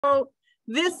So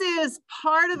this is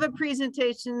part of a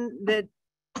presentation that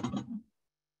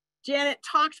Janet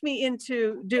talked me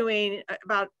into doing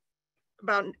about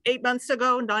 9 months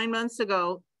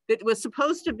ago, that was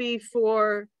supposed to be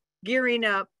for gearing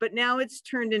up, but now it's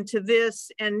turned into this,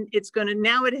 and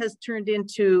now it has turned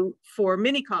into for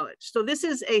mini college. So this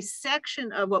is a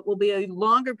section of what will be a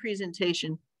longer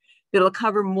presentation that'll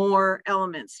cover more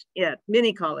elements at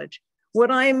mini college. Oh,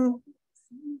 I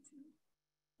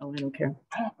don't care.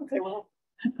 Okay, well.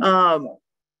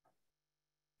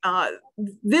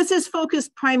 This is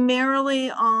focused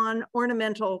primarily on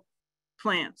ornamental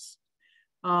plants.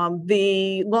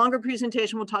 The longer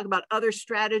presentation will talk about other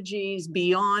strategies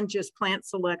beyond just plant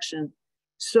selection.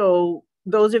 So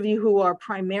those of you who are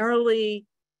primarily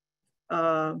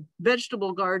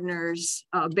vegetable gardeners,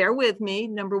 bear with me,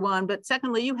 number one. But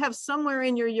secondly, you have somewhere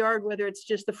in your yard, whether it's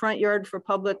just the front yard for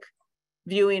public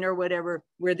viewing or whatever,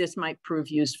 where this might prove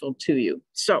useful to you.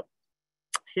 So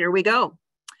here we go.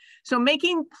 So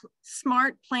making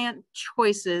smart plant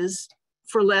choices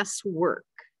for less work.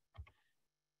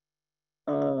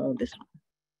 This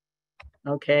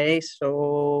one. Okay,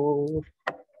 so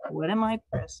what am I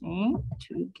pressing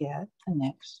to get the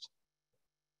next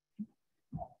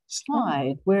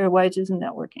slide? Why isn't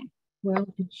that working? Well,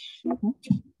 it shouldn't.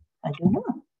 I don't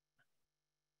know.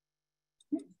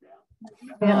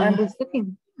 Yeah, I was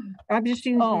looking. I'm just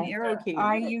using the arrow key.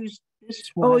 I used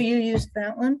this one. Oh, you used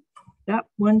that one? That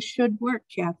one should work,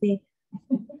 Kathy.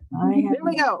 Here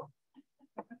we go.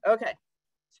 Okay,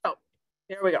 so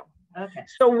here we go. Okay.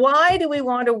 So why do we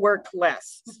want to work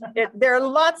less? There are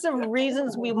lots of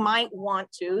reasons we might want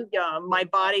to. My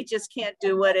body just can't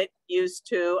do what it used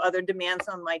to, other demands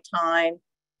on my time,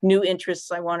 new interests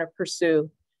I want to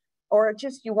pursue, or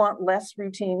just you want less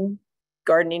routine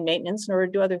gardening maintenance in order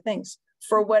to do other things.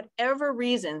 For whatever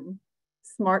reason,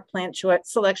 smart plant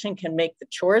selection can make the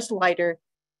chores lighter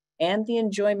and the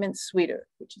enjoyment sweeter,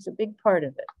 which is a big part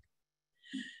of it.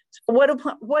 So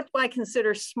what do I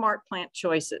consider smart plant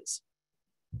choices?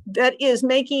 That is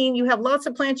you have lots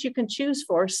of plants you can choose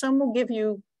for. Some will give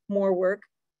you more work,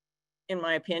 in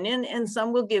my opinion, and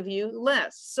some will give you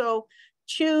less. So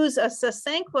choose a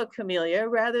Sasanqua camellia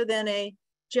rather than a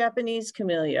Japanese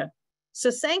camellia.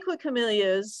 Sasanqua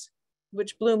camellias,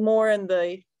 which bloom more in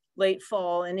the late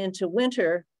fall and into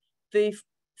winter, the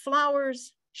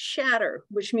flowers shatter,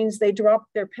 which means they drop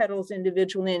their petals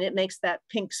individually, and it makes that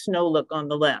pink snow look on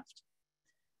the left.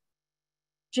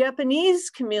 Japanese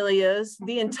camellias,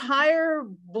 the entire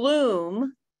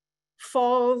bloom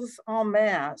falls en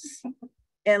masse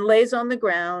and lays on the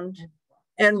ground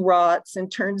and rots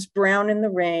and turns brown in the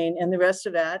rain and the rest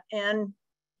of that, and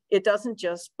it doesn't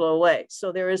just blow away.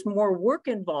 So there is more work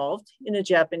involved in a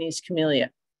Japanese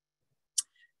camellia.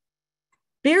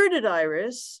 Bearded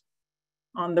iris,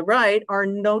 on the right, are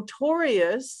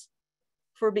notorious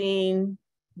for being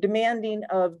demanding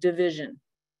of division.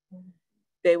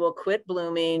 They will quit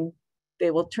blooming. They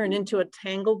will turn into a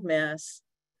tangled mess.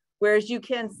 Whereas you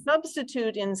can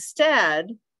substitute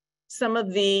instead some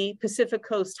of the Pacific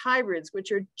Coast hybrids,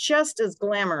 which are just as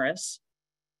glamorous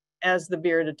as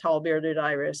the tall bearded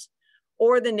iris,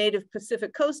 or the native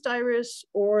Pacific Coast iris,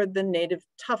 or the native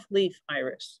tough leaf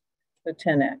iris, the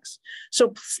 10X.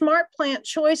 So smart plant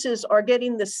choices are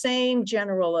getting the same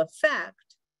general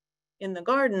effect in the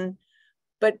garden,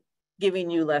 but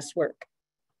giving you less work.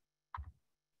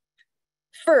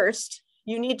 First,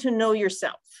 you need to know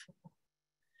yourself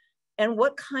and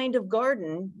what kind of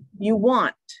garden you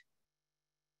want.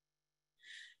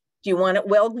 Do you want it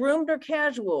well-groomed or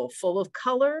casual, full of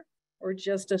color, or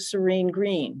just a serene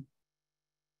green?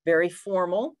 Very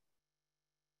formal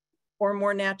or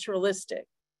more naturalistic?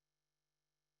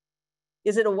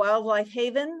 Is it a wildlife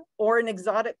haven or an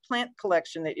exotic plant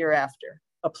collection that you're after?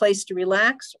 A place to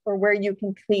relax or where you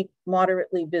can keep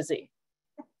moderately busy?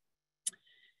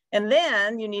 And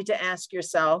then you need to ask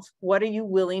yourself, what are you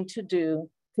willing to do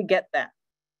to get that?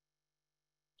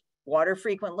 Water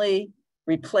frequently,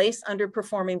 replace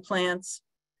underperforming plants,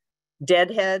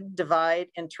 deadhead, divide,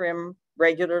 and trim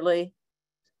regularly,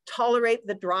 tolerate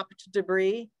the dropped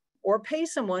debris, or pay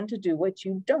someone to do what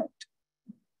you don't.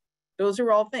 Those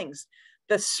are all things.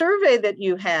 The survey that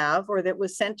you have, or that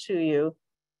was sent to you,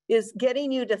 is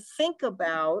getting you to think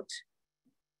about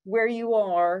where you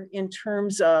are in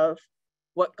terms of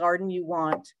what garden you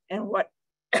want and what,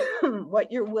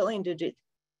 what you're willing to do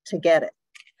to get it.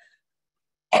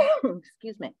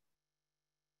 Excuse me.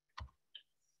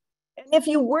 And if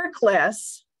you work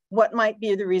less, what might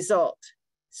be the result?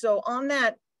 So on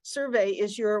that survey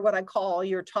is what I call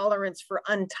your tolerance for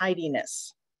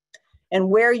untidiness, and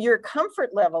where your comfort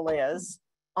level is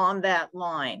on that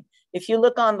line. If you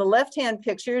look on the left-hand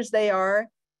pictures, they are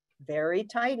very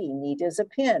tidy, neat as a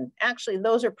pin. Actually,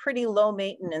 those are pretty low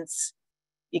maintenance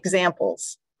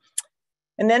examples.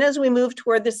 And then as we move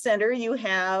toward the center, you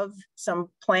have some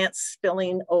plants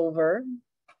spilling over.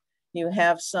 You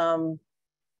have some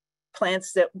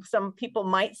plants that some people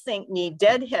might think need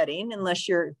deadheading unless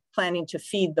you're planning to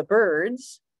feed the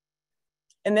birds.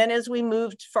 And then as we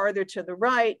moved farther to the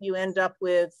right, you end up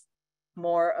with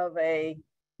more of a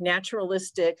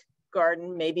naturalistic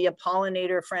garden, maybe a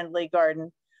pollinator-friendly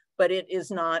garden, but it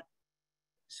is not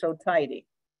so tidy.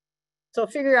 So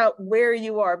figure out where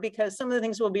you are, because some of the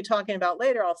things we'll be talking about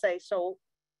later, I'll say, so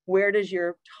where does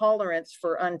your tolerance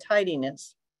for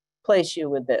untidiness place you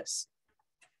with this?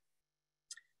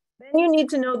 Then you need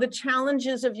to know the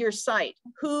challenges of your site.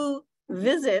 Who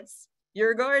visits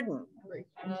your garden?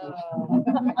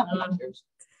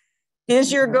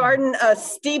 Is your garden a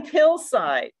steep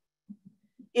hillside?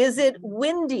 Is it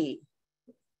windy,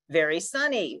 very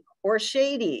sunny, or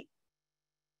shady?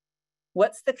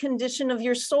 What's the condition of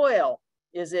your soil?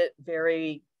 Is it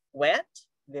very wet,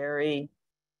 very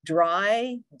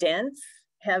dry, dense,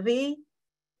 heavy?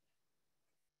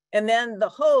 And then the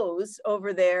hose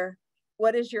over there,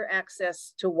 what is your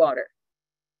access to water?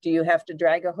 Do you have to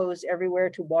drag a hose everywhere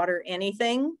to water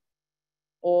anything?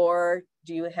 Or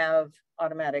do you have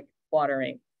automatic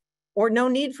watering? Or no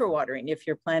need for watering if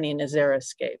you're planning a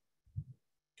xeriscape,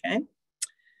 okay?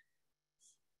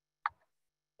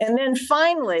 And then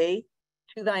finally,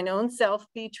 to thine own self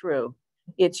be true.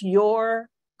 It's your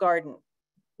garden.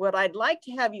 What I'd like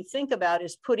to have you think about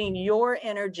is putting your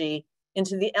energy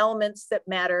into the elements that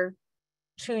matter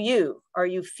to you. Are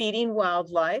you feeding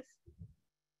wildlife?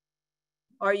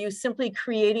 Are you simply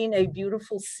creating a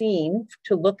beautiful scene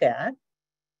to look at?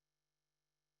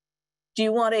 Do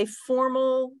you want a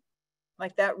formal,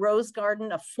 like that rose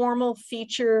garden, a formal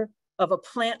feature of a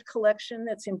plant collection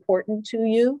that's important to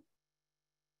you?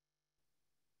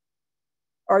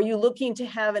 Are you looking to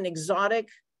have an exotic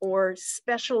or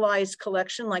specialized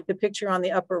collection like the picture on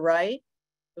the upper right?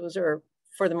 Those are,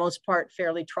 for the most part,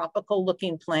 fairly tropical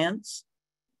looking plants.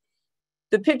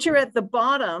 The picture at the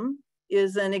bottom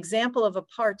is an example of a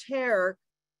parterre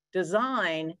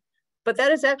design, but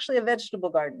that is actually a vegetable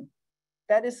garden.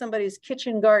 That is somebody's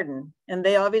kitchen garden, and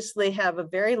they obviously have a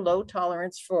very low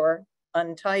tolerance for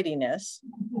untidiness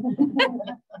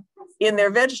in their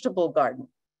vegetable garden.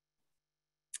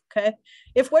 Okay,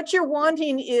 if what you're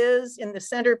wanting is in the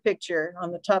center picture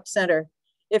on the top center,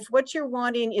 if what you're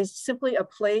wanting is simply a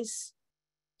place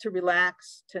to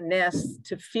relax, to nest,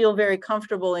 to feel very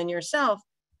comfortable in yourself,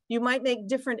 you might make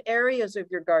different areas of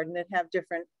your garden that have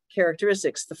different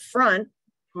characteristics. The front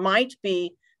might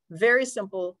be very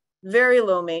simple, very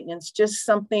low maintenance, just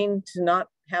something to not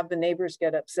have the neighbors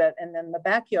get upset. And then the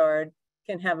backyard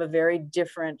can have a very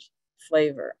different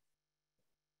flavor.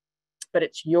 But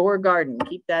it's your garden,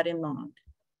 keep that in mind.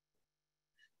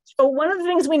 So one of the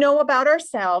things we know about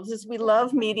ourselves is we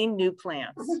love meeting new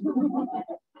plants.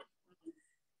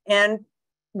 And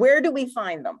where do we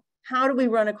find them? How do we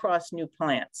run across new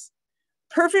plants?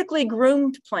 Perfectly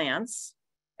groomed plants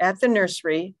at the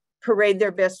nursery parade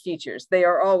their best features. They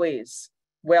are always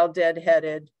well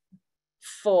deadheaded,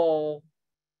 full,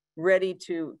 ready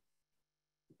to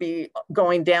be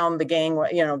going down the gangway,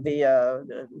 you know,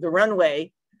 the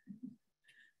runway.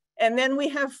 And then we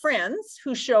have friends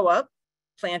who show up,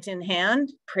 plant in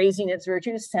hand, praising its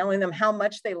virtues, telling them how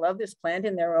much they love this plant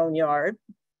in their own yard.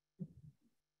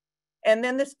 And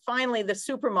then finally, the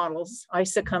supermodels, I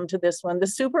succumb to this one. The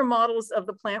supermodels of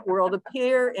the plant world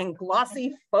appear in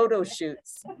glossy photo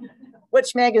shoots.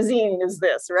 Which magazine is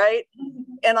this, right?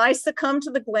 And I succumb to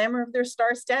the glamour of their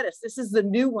star status. This is the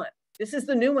new one. This is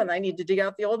the new one. I need to dig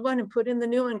out the old one and put in the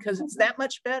new one because it's that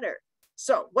much better.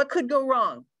 So what could go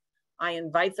wrong? I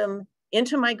invite them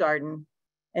into my garden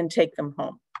and take them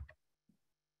home.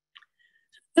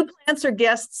 New plants are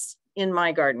guests in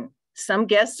my garden. Some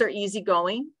guests are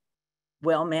easygoing,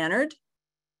 well-mannered,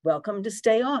 welcome to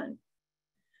stay on.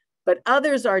 But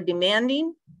others are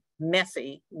demanding,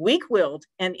 messy, weak-willed,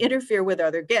 and interfere with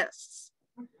other guests.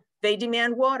 They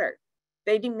demand water.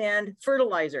 They demand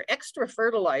fertilizer, extra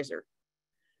fertilizer.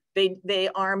 They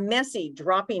are messy,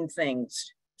 dropping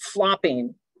things,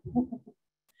 flopping.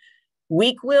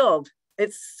 Weak-willed,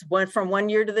 it's from one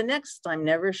year to the next. I'm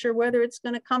never sure whether it's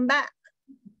going to come back.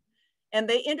 And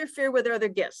they interfere with other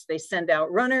guests. They send out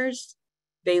runners.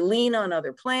 They lean on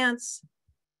other plants.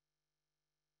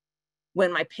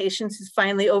 When my patience is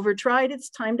finally overtried, it's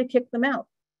time to kick them out.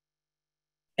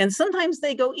 And sometimes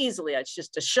they go easily. It's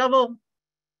just a shovel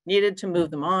needed to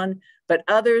move them on. But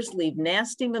others leave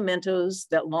nasty mementos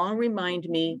that long remind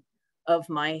me of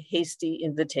my hasty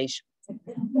invitation.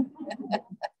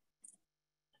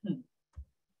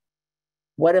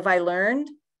 What have I learned?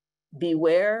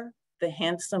 Beware the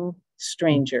handsome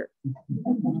stranger.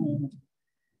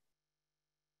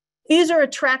 These are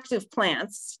attractive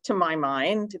plants to my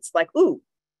mind. It's like, ooh,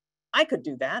 I could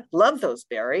do that. Love those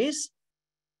berries.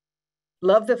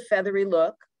 Love the feathery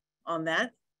look on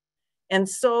that. And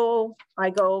so I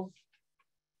go,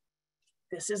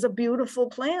 this is a beautiful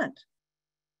plant.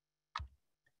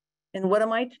 And what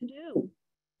am I to do?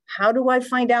 How do I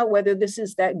find out whether this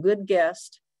is that good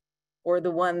guest or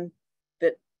the one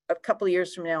that a couple of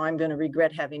years from now I'm going to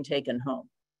regret having taken home?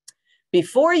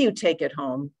 Before you take it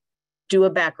home, do a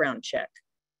background check.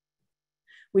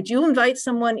 Would you invite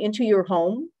someone into your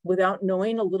home without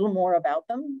knowing a little more about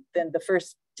them than the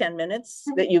first 10 minutes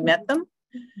that you met them?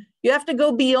 You have to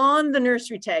go beyond the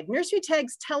nursery tag. Nursery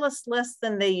tags tell us less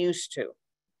than they used to.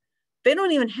 They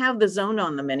don't even have the zone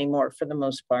on them anymore for the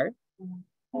most part.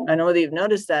 I don't know whether you've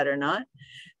noticed that or not.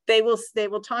 They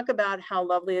will talk about how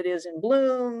lovely it is in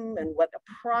bloom and what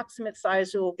approximate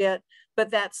size it will get,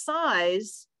 but that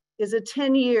size is a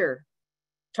 10-year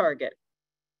target,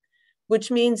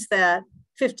 which means that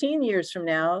 15 years from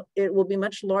now, it will be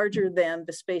much larger than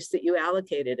the space that you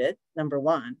allocated it, number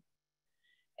one.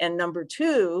 And number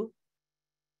two,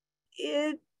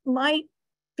 it might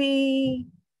be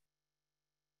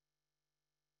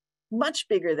much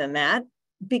bigger than that,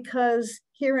 because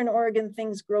here in Oregon,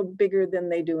 things grow bigger than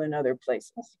they do in other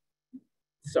places.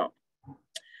 So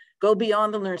go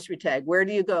beyond the nursery tag. Where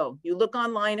do you go? You look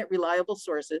online at reliable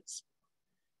sources.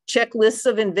 Check lists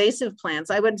of invasive plants.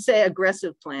 I would say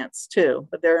aggressive plants too,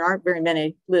 but there aren't very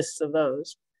many lists of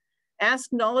those.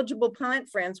 Ask knowledgeable plant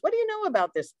friends, what do you know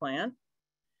about this plant?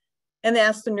 And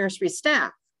ask the nursery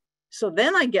staff. So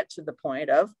then I get to the point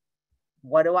of,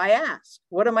 what do I ask?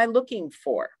 What am I looking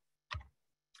for?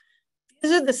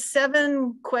 These are the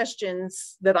 7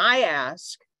 questions that I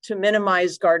ask to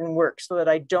minimize garden work so that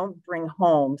I don't bring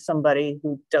home somebody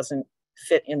who doesn't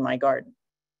fit in my garden.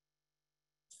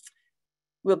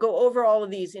 We'll go over all of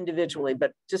these individually,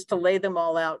 but just to lay them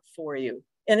all out for you.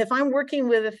 And if I'm working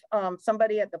with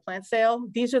somebody at the plant sale,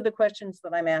 these are the questions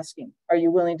that I'm asking. Are you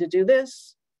willing to do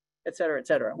this? Et cetera, et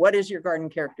cetera. What is your garden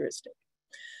characteristic?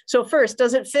 So first,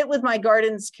 does it fit with my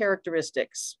garden's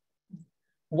characteristics?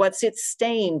 What's its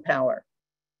staying power?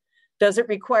 Does it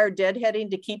require deadheading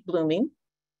to keep blooming?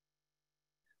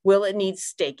 Will it need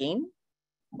staking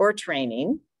or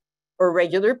training or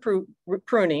regular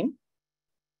pruning?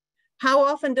 How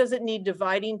often does it need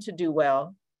dividing to do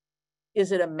well?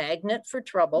 Is it a magnet for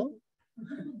trouble?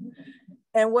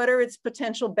 And what are its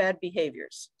potential bad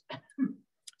behaviors?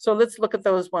 So let's look at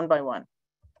those one by one.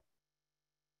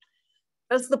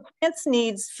 Does the plant's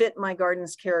needs fit my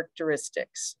garden's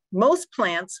characteristics? Most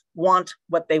plants want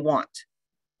what they want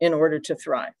in order to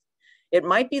thrive. It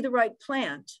might be the right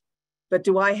plant, but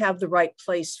do I have the right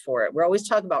place for it? We're always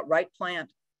talking about right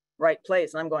plant, right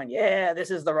place. And I'm going, yeah,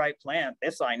 this is the right plant.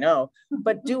 This I know.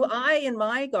 But do I, in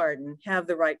my garden, have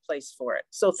the right place for it?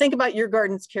 So think about your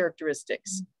garden's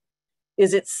characteristics.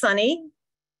 Is it sunny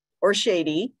or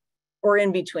shady or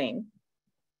in between?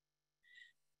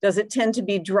 Does it tend to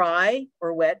be dry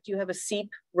or wet? Do you have a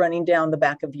seep running down the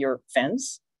back of your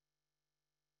fence?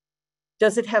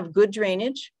 Does it have good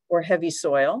drainage or heavy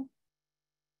soil?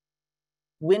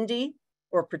 Windy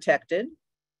or protected?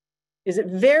 Is it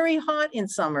very hot in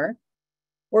summer,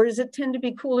 or does it tend to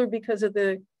be cooler because of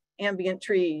the ambient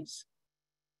trees?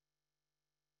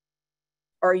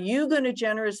 Are you going to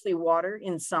generously water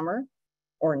in summer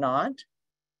or not?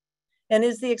 And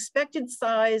is the expected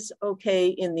size okay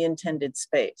in the intended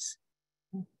space?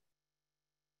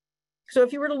 So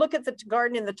if you were to look at the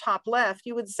garden in the top left,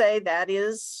 you would say that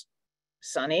is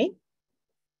sunny.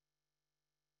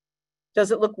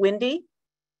 Does it look windy?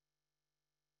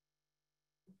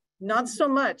 Not so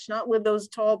much, not with those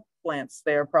tall plants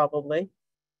there probably,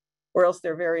 or else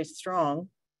they're very strong.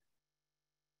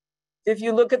 If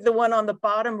you look at the one on the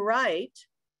bottom right,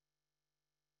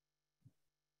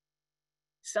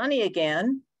 sunny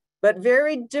again, but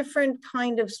very different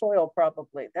kind of soil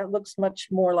probably. That looks much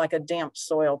more like a damp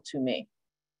soil to me.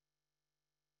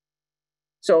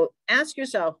 So ask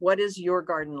yourself, what is your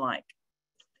garden like?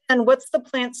 And what's the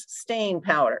plant's staying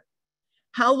power?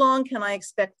 How long can I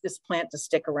expect this plant to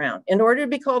stick around? In order to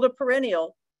be called a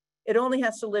perennial, it only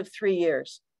has to live 3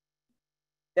 years.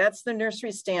 That's the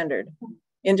nursery standard,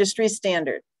 industry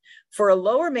standard. For a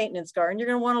lower maintenance garden, you're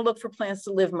going to want to look for plants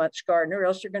to live much garden, or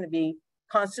else you're going to be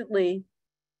constantly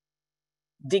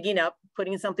digging up,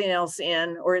 putting something else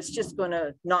in, or it's just going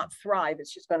to not thrive.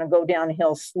 It's just going to go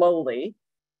downhill slowly.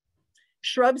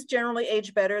 Shrubs generally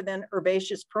age better than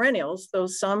herbaceous perennials, though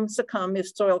some succumb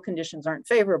if soil conditions aren't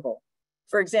favorable.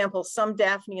 For example, some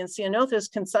Daphne and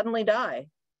Ceanothus can suddenly die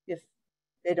if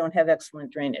they don't have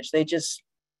excellent drainage. They just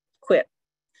quit.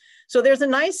 So there's a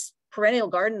nice perennial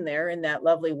garden there in that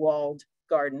lovely walled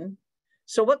garden.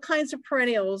 So what kinds of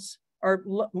perennials are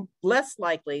less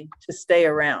likely to stay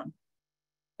around?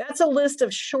 That's a list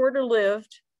of shorter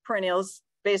lived perennials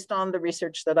based on the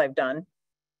research that I've done.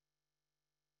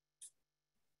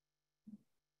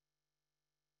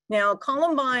 Now,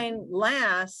 columbine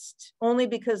last only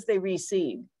because they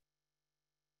reseed.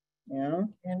 Yeah.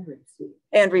 And receive.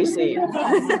 And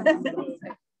reseed.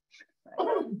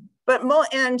 But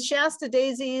and Shasta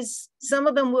daisies, some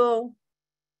of them will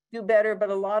do better, but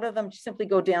a lot of them simply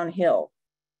go downhill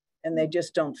and they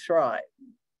just don't thrive.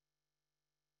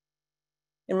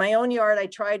 In my own yard, I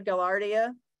tried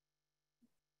Gaillardia.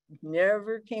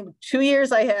 Never came. 2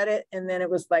 years I had it, and then it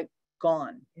was like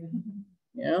gone. You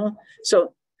know,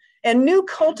 so. And new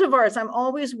cultivars, I'm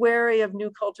always wary of new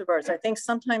cultivars. I think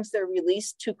sometimes they're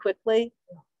released too quickly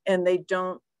and they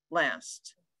don't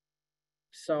last.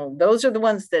 So those are the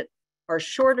ones that are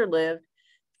shorter lived.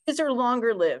 These are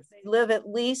longer lived. They live at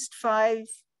least 5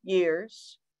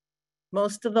 years,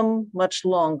 most of them much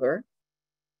longer.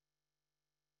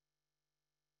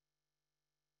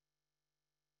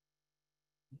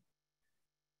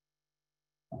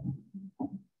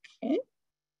 Okay.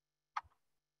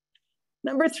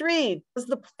 Number 3, does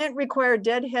the plant require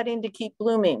deadheading to keep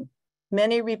blooming?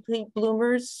 Many repeat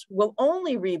bloomers will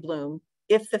only rebloom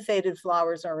if the faded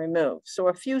flowers are removed. So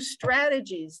a few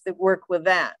strategies that work with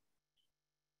that.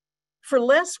 For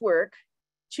less work,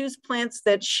 choose plants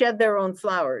that shed their own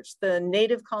flowers. The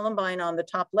native columbine on the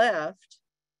top left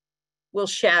will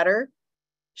shed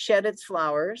its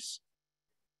flowers,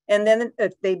 and then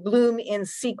they bloom in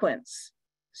sequence.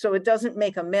 So it doesn't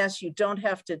make a mess. You don't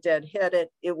have to deadhead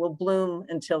it. It will bloom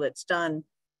until it's done,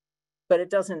 but it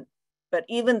doesn't, but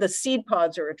even the seed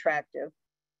pods are attractive.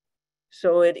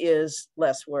 So it is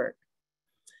less work.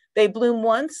 They bloom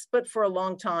once, but for a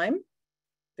long time.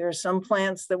 There are some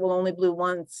plants that will only bloom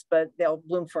once, but they'll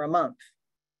bloom for a month.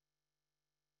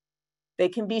 They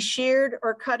can be sheared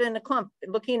or cut in a clump.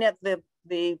 Looking at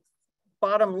the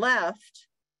bottom left,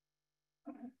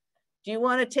 do you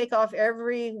want to take off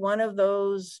every one of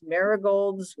those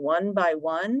marigolds one by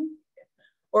one?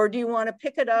 Or do you want to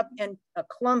pick it up and a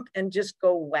clump and just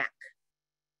go whack?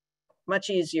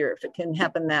 Much easier if it can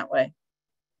happen that way.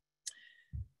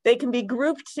 They can be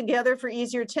grouped together for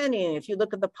easier tending. If you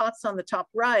look at the pots on the top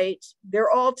right,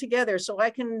 they're all together. So I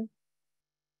can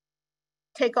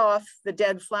take off the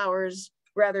dead flowers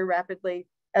rather rapidly,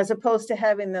 as opposed to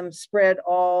having them spread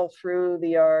all through the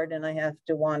yard and I have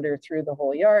to wander through the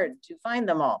whole yard to find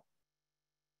them all.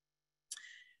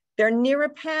 They're near a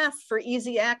path for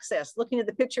easy access. Looking at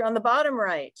the picture on the bottom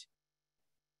right,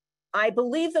 I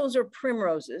believe those are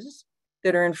primroses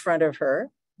that are in front of her.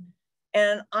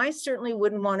 And I certainly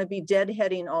wouldn't want to be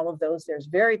deadheading all of those. There's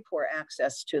very poor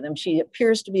access to them. She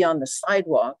appears to be on the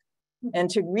sidewalk, and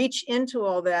to reach into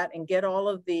all that and get all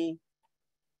of the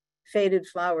faded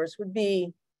flowers would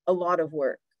be a lot of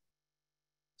work.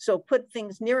 So put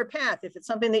things near a path. If it's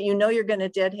something that you know you're going to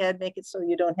deadhead, make it so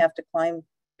you don't have to climb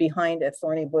behind a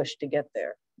thorny bush to get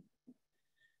there.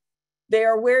 They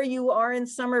are where you are in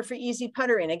summer for easy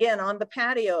puttering. Again, on the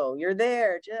patio, you're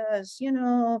there just, you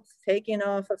know, taking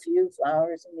off a few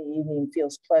flowers in the evening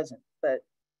feels pleasant, but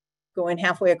going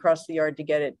halfway across the yard to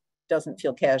get it doesn't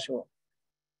feel casual.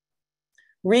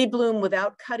 Rebloom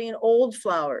without cutting old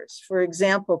flowers. For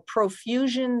example,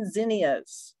 profusion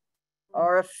zinnias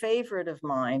are a favorite of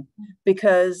mine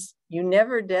because you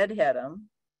never deadhead them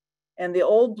and the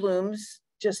old blooms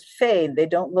just fade. They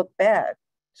don't look bad.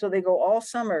 So they go all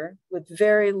summer with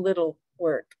very little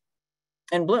work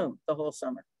and bloom the whole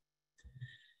summer.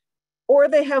 Or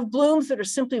they have blooms that are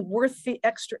simply worth the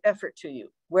extra effort to you,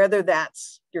 whether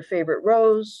that's your favorite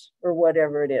rose or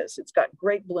whatever it is. It's got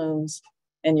great blooms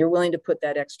and you're willing to put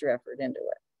that extra effort into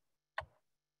it.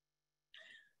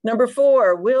 Number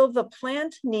 4, will the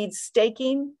plant need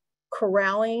staking,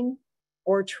 corralling,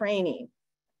 or training?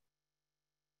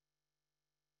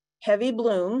 Heavy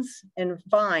blooms and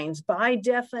vines, by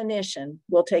definition,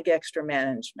 will take extra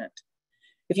management.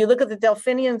 If you look at the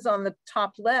delphiniums on the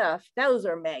top left, those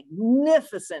are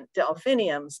magnificent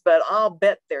delphiniums, but I'll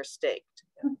bet they're staked.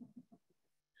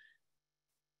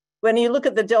 When you look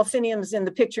at the delphiniums in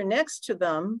the picture next to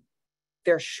them,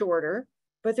 they're shorter,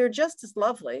 but they're just as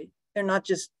lovely. They're not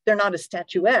as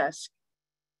statuesque,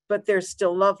 but they're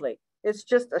still lovely. It's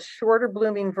just a shorter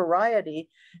blooming variety.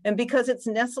 And because it's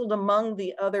nestled among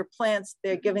the other plants,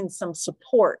 they're giving some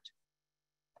support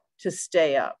to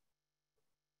stay up.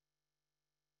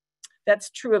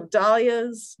 That's true of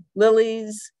dahlias,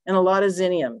 lilies, and a lot of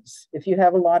zinniums. If you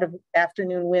have a lot of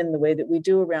afternoon wind, the way that we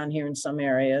do around here in some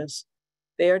areas,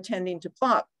 they are tending to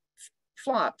flop.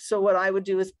 So what I would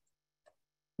do is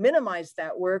minimize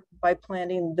that work by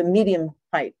planting the medium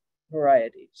height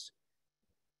varieties.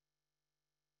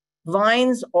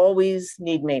 Vines always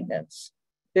need maintenance.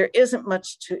 There isn't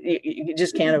much to, you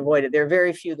just can't avoid it. There are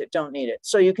very few that don't need it.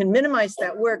 So you can minimize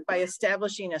that work by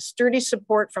establishing a sturdy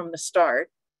support from the start,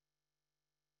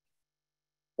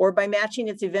 or by matching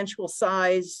its eventual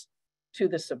size to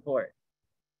the support.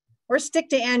 Or stick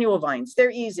to annual vines. They're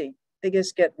easy. They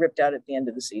just get ripped out at the end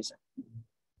of the season.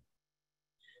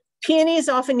 Peonies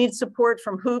often need support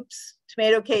from hoops,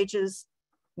 tomato cages,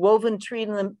 woven tree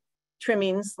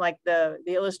trimmings like the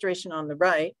illustration on the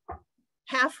right,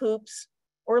 half hoops,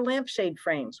 or lampshade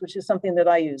frames, which is something that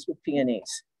I use with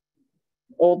peonies.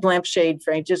 Old lampshade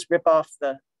frame, just rip off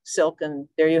the silk and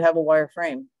there you have a wire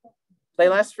frame. They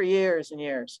last for years and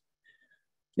years.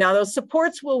 Now those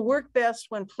supports will work best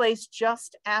when placed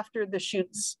just after the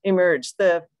shoots emerge.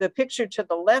 The picture to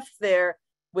the left there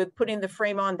with putting the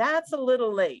frame on, that's a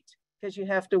little late because you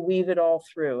have to weave it all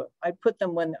through. I put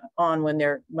them on when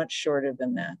they're much shorter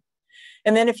than that.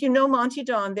 And then if you know Monty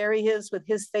Don, there he is with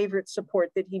his favorite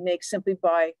support that he makes simply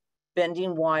by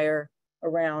bending wire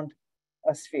around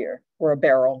a sphere or a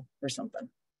barrel or something.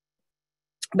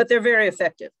 But they're very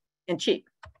effective and cheap.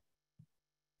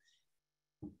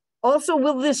 Also,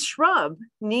 will this shrub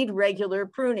need regular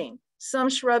pruning? Some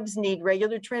shrubs need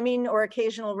regular trimming or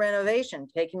occasional renovation,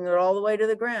 taking it all the way to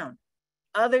the ground.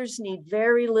 Others need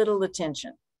very little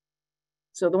attention.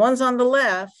 So the ones on the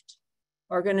left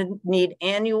are going to need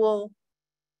annual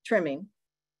trimming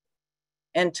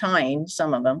and tying,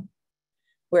 some of them,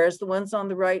 whereas the ones on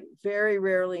the right very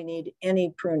rarely need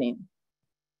any pruning.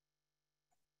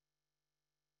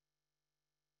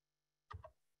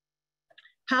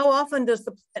 How often does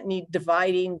the plant need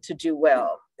dividing to do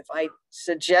well? If I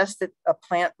suggest that a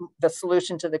plant, the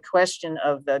solution to the question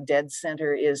of the dead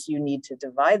center is you need to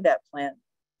divide that plant,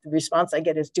 the response I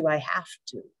get is, do I have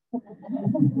to?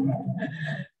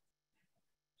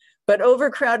 But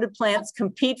overcrowded plants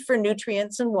compete for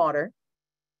nutrients and water.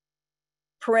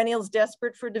 Perennials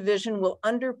desperate for division will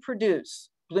underproduce,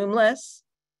 bloom less,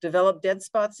 develop dead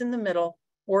spots in the middle,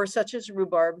 or such as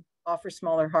rhubarb, offer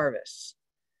smaller harvests.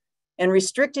 And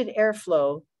restricted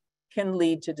airflow can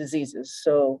lead to diseases.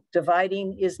 So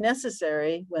dividing is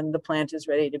necessary when the plant is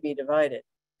ready to be divided.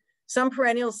 Some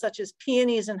perennials such as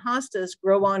peonies and hostas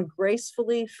grow on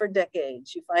gracefully for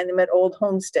decades. You find them at old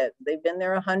homesteads. They've been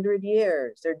there 100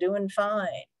 years. They're doing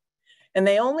fine. And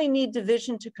they only need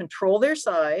division to control their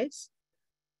size,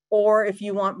 or if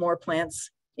you want more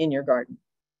plants in your garden.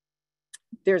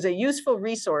 There's a useful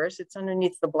resource. It's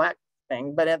underneath the black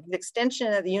thing, but at the extension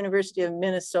at the University of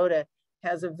Minnesota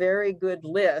has a very good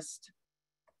list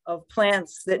of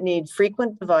plants that need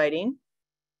frequent dividing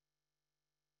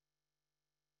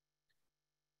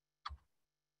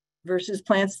versus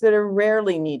plants that are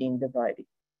rarely needing dividing.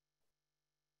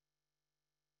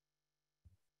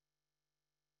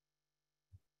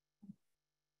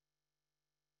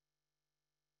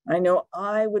 I know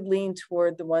I would lean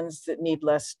toward the ones that need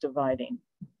less dividing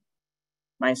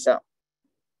myself.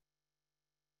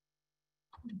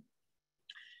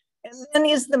 And then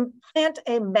is the plant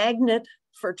a magnet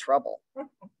for trouble?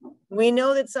 We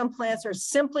know that some plants are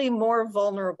simply more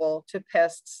vulnerable to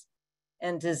pests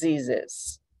and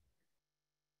diseases.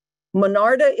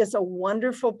 Monarda is a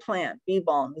wonderful plant. Bee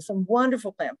balm is a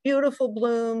wonderful plant. Beautiful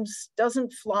blooms,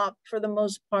 doesn't flop for the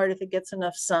most part if it gets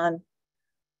enough sun,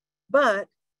 but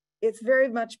it's very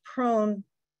much prone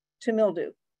to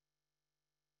mildew,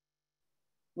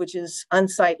 which is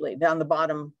unsightly down the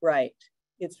bottom right.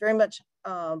 It's very much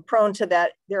prone to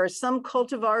that. There are some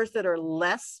cultivars that are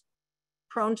less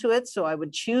prone to it, so I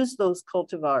would choose those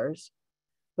cultivars.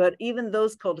 But even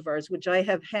those cultivars, which I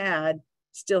have had,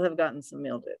 still have gotten some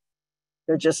mildew.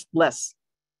 They're just less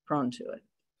prone to it.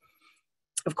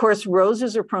 Of course,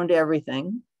 roses are prone to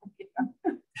everything,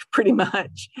 pretty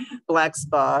much. Black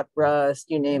spot, rust,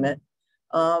 you name it.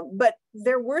 But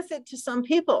they're worth it to some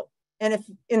people. And if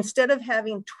instead of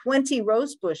having 20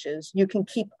 rose bushes, you can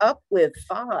keep up with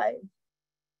 5,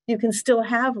 you can still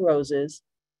have roses,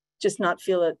 just not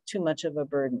feel it too much of a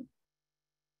burden.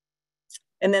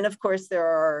 And then, of course, there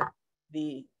are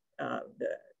the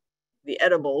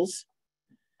edibles,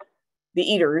 the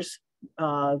eaters.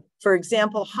 For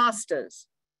example, hostas.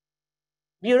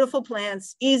 Beautiful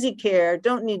plants, easy care,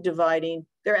 don't need dividing.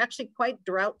 They're actually quite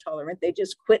drought tolerant. They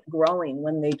just quit growing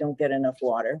when they don't get enough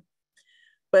water.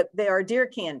 But they are deer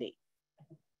candy.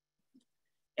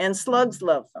 and slugs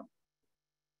love them.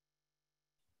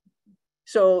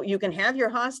 So you can have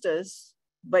your hostas,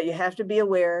 but you have to be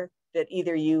aware that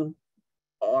either you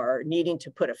are needing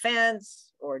to put a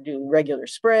fence or do regular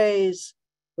sprays,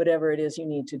 whatever it is you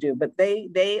need to do, but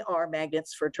they are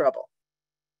magnets for trouble.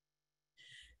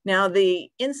 Now the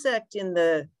insect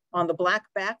on the black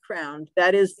background,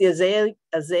 that is the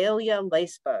azalea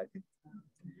lacebug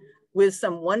with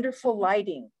some wonderful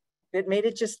lighting that made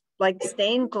it just like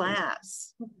stained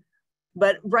glass.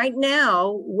 But right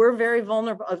now we're very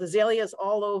vulnerable. Azaleas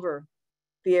all over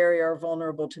the area are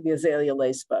vulnerable to the azalea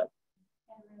lacebug.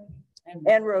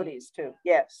 And rhodies too,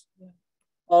 yes.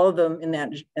 All of them in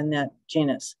that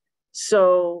genus.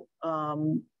 So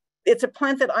it's a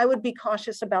plant that I would be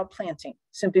cautious about planting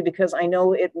simply because I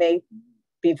know it may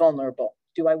be vulnerable.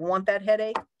 Do I want that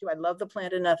headache? Do I love the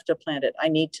plant enough to plant it? I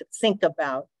need to think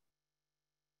about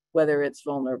whether it's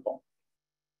vulnerable.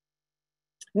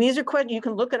 And these are questions, you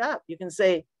can look it up. You can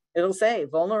say, it'll say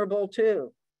vulnerable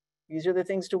too. These are the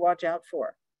things to watch out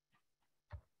for.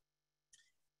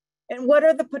 And what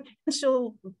are the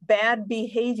potential bad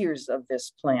behaviors of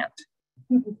this plant?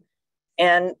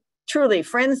 And truly,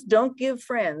 friends don't give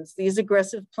friends these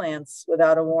aggressive plants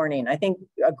without a warning. I think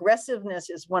aggressiveness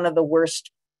is one of the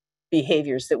worst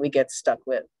behaviors that we get stuck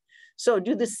with. So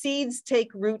do the seeds take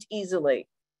root easily?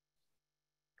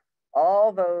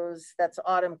 All those, that's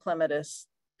autumn clematis,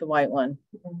 the white one,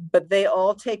 but they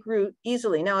all take root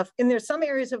easily. Now, if there's some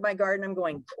areas of my garden I'm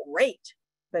going great,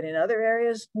 but in other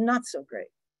areas, not so great.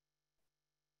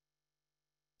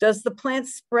 Does the plant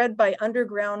spread by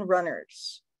underground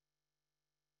runners?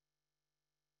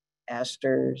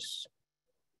 Asters,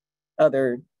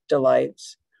 other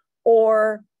delights,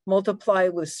 or multiply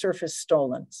with surface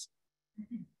stolons?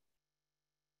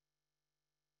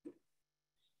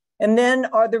 And then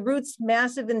are the roots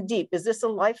massive and deep? Is this a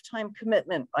lifetime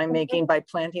commitment I'm making by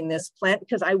planting this plant?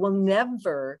 Because I will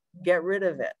never get rid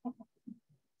of it,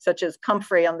 such as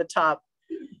comfrey on the top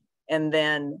and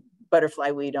then butterfly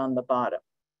weed on the bottom.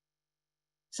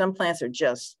 Some plants are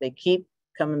just, they keep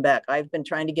coming back. I've been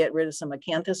trying to get rid of some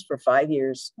acanthus for 5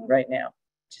 years right now.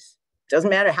 Just doesn't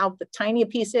matter how tiny a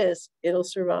piece is, it'll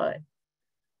survive.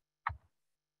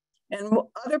 And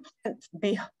other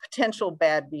potential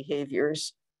bad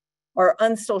behaviors are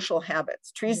unsocial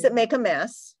habits. Trees that make a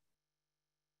mess,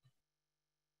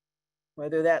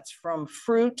 whether that's from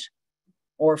fruit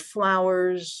or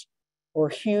flowers or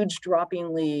huge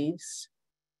dropping leaves,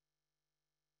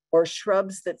 or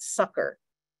shrubs that sucker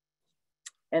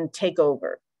and take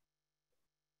over.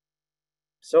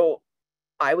 So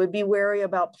I would be wary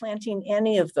about planting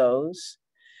any of those.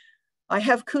 I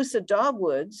have Kusa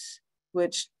dogwoods,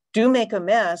 which do make a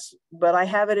mess, but I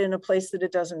have it in a place that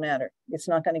it doesn't matter. It's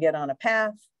not going to get on a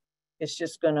path. It's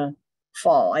just going to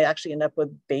fall. I actually end up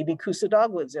with baby Kusa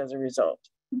dogwoods as a result.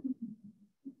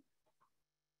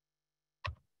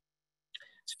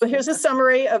 So here's a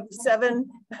summary of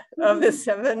the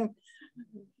seven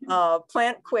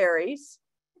plant queries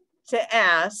to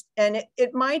ask. And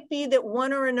it might be that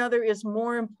one or another is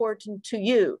more important to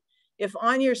you. If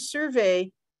on your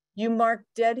survey, you mark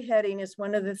deadheading as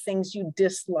one of the things you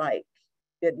dislike,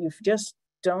 that you just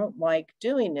don't like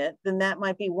doing it, then that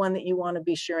might be one that you want to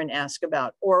be sure and ask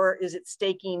about. Or is it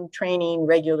staking, training,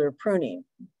 regular pruning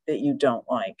that you don't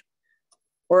like?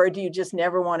 Or do you just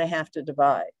never want to have to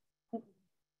divide?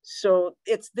 So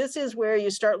this is where you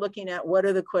start looking at what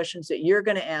are the questions that you're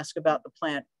going to ask about the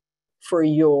plant for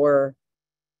your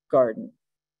garden.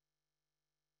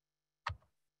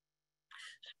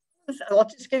 I'll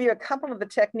just give you a couple of the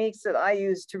techniques that I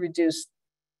use to reduce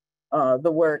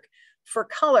the work. For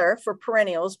color, for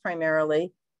perennials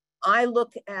primarily, I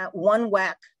look at one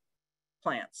whack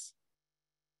plants.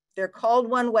 They're called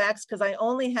one whacks because I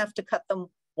only have to cut them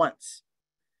once.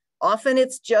 Often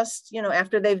it's just,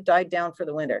 after they've died down for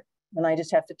the winter, and I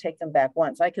just have to take them back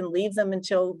once. I can leave them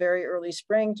until very early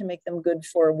spring to make them good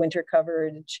for winter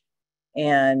coverage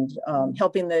and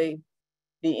helping the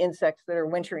insects that are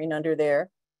wintering under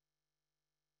there.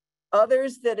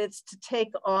 Others that it's to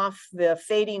take off the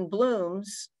fading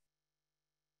blooms,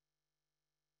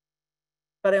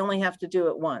 but I only have to do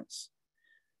it once.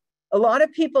 A lot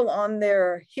of people on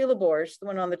their hellebores, the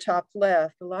one on the top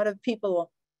left, a lot of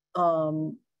people,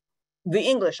 the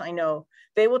English I know,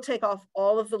 they will take off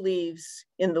all of the leaves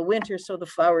in the winter so the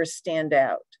flowers stand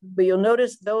out. But you'll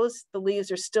notice the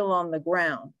leaves are still on the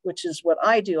ground, which is what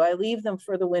I do. I leave them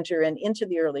for the winter and into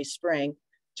the early spring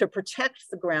to protect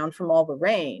the ground from all the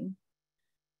rain.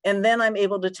 And then I'm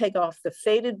able to take off the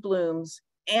faded blooms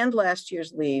and last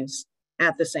year's leaves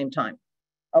at the same time,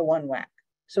 a one whack.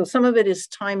 So some of it is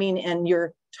timing, and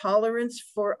your tolerance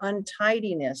for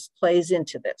untidiness plays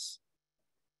into this.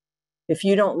 If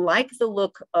you don't like the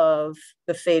look of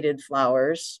the faded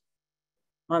flowers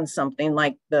on something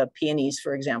like the peonies,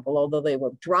 for example, although they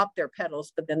will drop their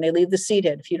petals, but then they leave the seed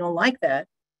head. If you don't like that,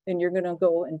 then you're going to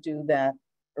go and do that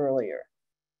earlier.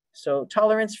 So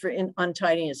tolerance for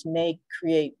untidiness may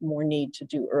create more need to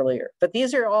do earlier. But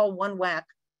these are all one whack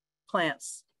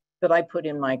plants that I put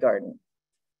in my garden.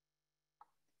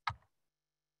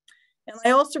 And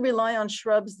I also rely on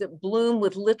shrubs that bloom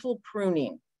with little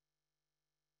pruning.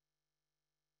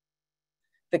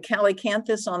 The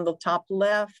calycanthus on the top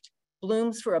left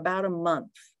blooms for about a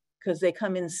month because they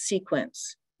come in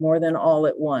sequence more than all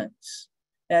at once.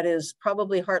 That is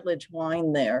probably Hartledge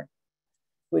wine there,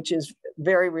 which is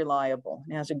very reliable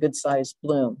and has a good sized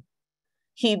bloom.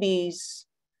 Hebes,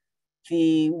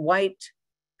 the white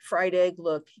fried egg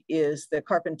look is the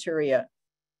Carpenteria,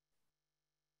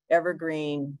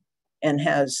 evergreen, and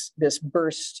has this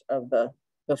burst of the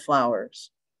flowers.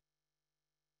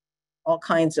 All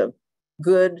kinds of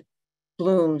good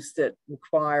blooms that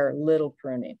require little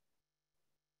pruning.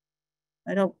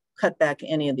 I don't cut back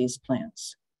any of these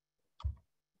plants.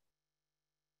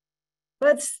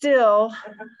 But still,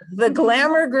 the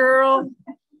glamour girl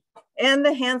and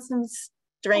the handsome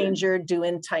stranger do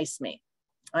entice me.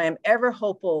 I am ever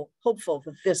hopeful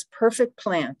that this perfect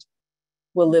plant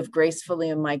will live gracefully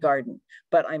in my garden,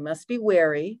 but I must be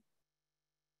wary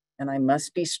and I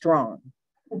must be strong.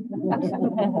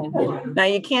 Now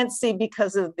you can't see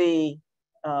because of the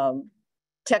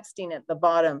texting at the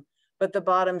bottom, but the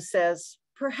bottom says,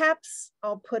 perhaps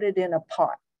I'll put it in a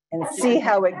pot and see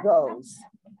how it goes.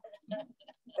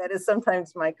 That is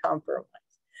sometimes my compromise.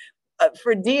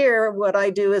 For deer, what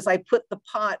I do is I put the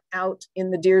pot out in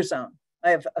the deer zone. I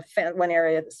have one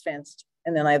area that's fenced,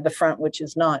 and then I have the front, which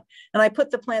is not. And I put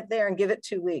the plant there and give it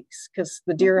 2 weeks because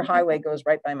the deer highway goes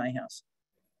right by my house.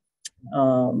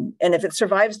 And if it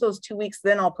survives those 2 weeks,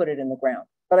 then I'll put it in the ground.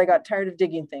 But I got tired of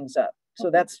digging things up. So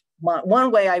that's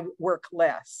one way I work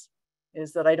less,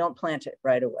 is that I don't plant it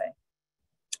right away.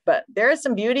 But there are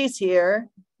some beauties here.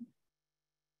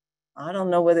 I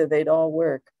don't know whether they'd all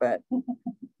work, but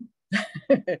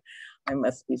I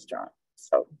must be strong.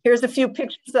 So here's a few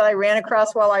pictures that I ran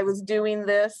across while I was doing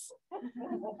this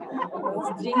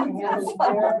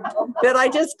that I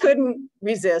just couldn't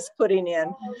resist putting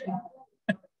in.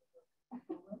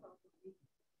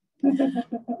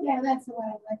 Yeah, that's what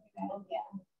I like about it.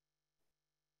 Yeah.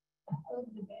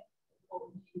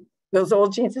 Those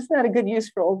old jeans, isn't that a good use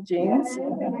for old jeans?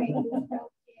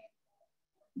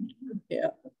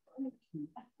 Yeah.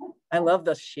 I love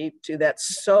the sheep too.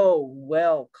 That's so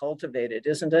well cultivated,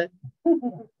 isn't it?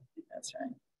 That's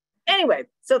right. Anyway,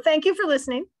 so thank you for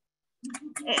listening.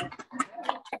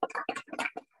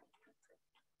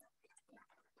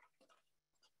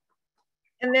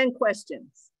 And then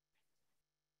questions.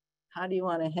 How do you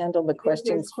want to handle the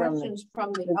questions from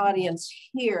the audience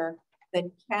here?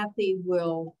 Then Kathy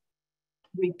will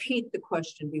repeat the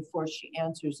question before she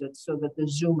answers it so that the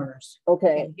Zoomers.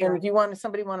 Okay. And do you want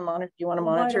somebody want to monitor? Do you want to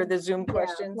monitor the Zoom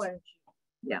questions?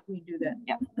 Yeah, we do that.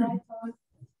 Yeah.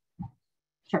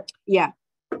 Sure. Yeah.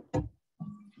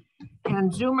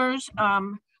 And Zoomers,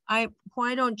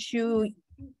 why don't you?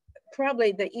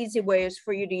 Probably the easy way is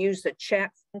for you to use the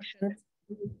chat function.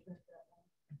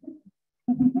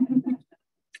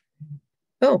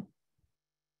 Oh.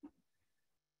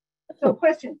 So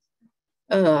questions.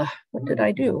 What did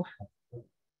I do?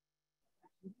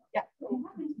 Yeah.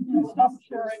 Stop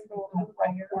sharing. Oh,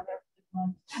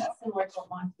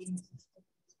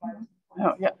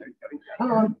 yeah, there you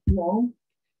go. No.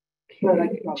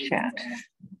 Chat.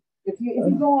 If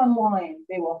you go online,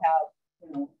 they will have,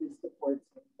 the supports.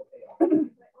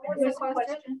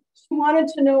 She wanted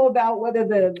to know about whether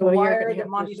the wire that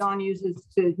Monty Don uses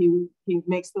he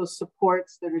makes those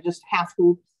supports that are just half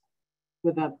hoops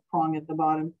with a prong at the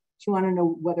bottom. She wanted to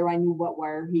know whether I knew what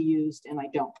wire he used, and I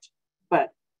don't.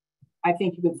 But I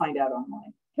think you could find out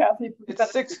online. Kathy, it's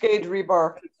 6-gauge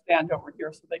rebar. Stand over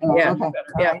here so they can Yeah. see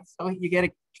better. Yeah. Right, so you get a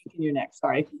kick in your neck.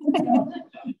 Sorry.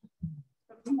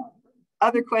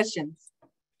 Other questions?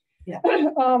 Yeah.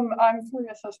 I'm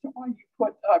curious as to why you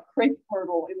put crepe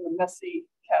myrtle in the messy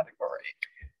category.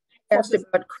 Asked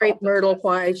about crepe myrtle,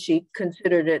 why she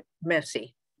considered it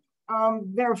messy.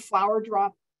 Their flower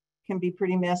drop can be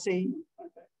pretty messy.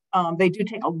 They do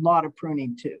take a lot of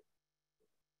pruning too.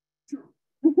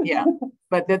 Yeah,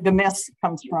 but the mess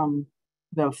comes from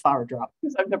the flower drop.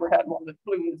 Because I've never had one that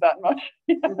blooms that much.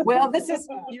 Well,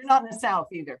 you're not in the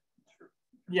South either.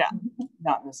 Yeah,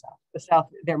 not in the South. The South,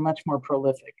 they're much more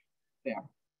prolific there.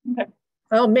 Okay.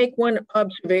 I'll make one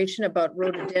observation about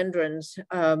rhododendrons.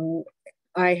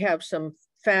 I have some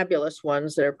fabulous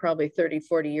ones that are probably 30,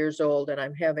 40 years old, and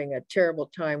I'm having a terrible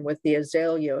time with the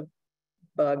azalea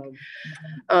bug.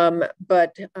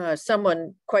 But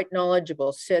someone quite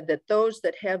knowledgeable said that those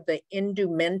that have the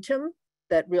indumentum,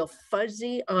 that real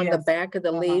fuzzy on the back of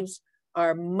the leaves,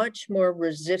 are much more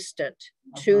resistant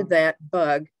to that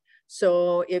bug.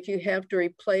 So if you have to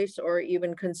replace or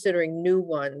even considering new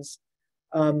ones,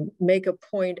 make a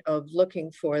point of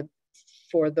looking for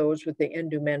those with the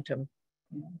indumentum.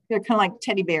 They're kind of like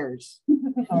teddy bears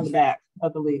on the back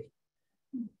of the leaf.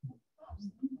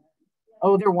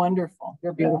 Oh, they're wonderful.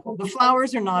 They're beautiful. The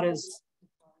flowers are not as,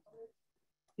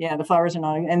 the flowers are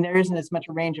not, and there isn't as much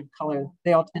a range of color.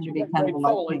 They all tend to be kind of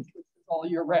light pink. All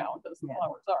year round, as the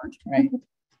flowers aren't. Right.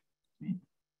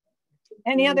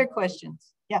 Any other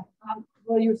questions? Yeah.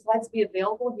 Will your slides be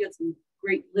available? You have some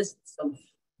great lists of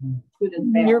good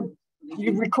and bad.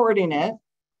 You're recording it.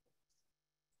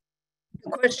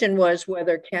 The question was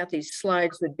whether Kathy's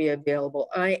slides would be available.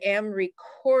 I am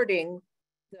recording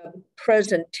the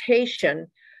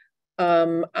presentation.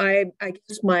 I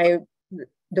guess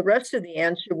the rest of the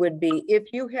answer would be,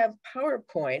 if you have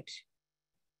PowerPoint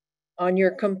on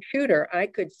your computer, I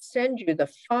could send you the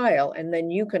file and then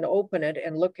you can open it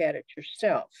and look at it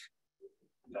yourself.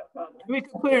 We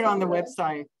could put it on the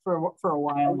website for a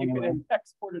while. You can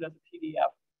export it as a PDF.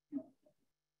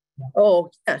 Oh,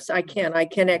 yes, I can. I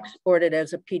can export it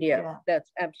as a PDF. Yeah.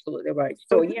 That's absolutely right.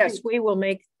 So yes, we will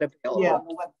make it available. Yeah,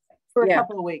 for a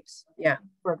couple of weeks. Yeah.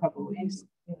 For a couple of weeks.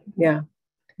 Yeah.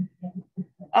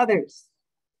 Others?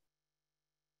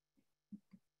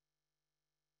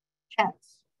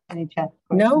 Chats? Any chat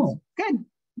questions? No. Good.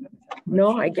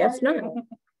 No, I guess not. You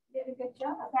did a good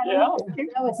job. Yeah.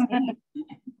 That was neat.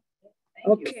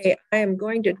 Okay, I am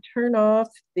going to turn off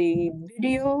the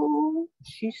video,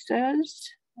 she says.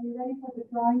 Are you ready for the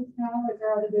drawings now, or is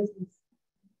there other business?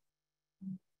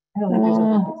 I don't think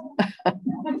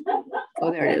there's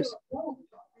Oh, there it is.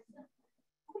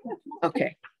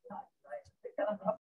 Okay.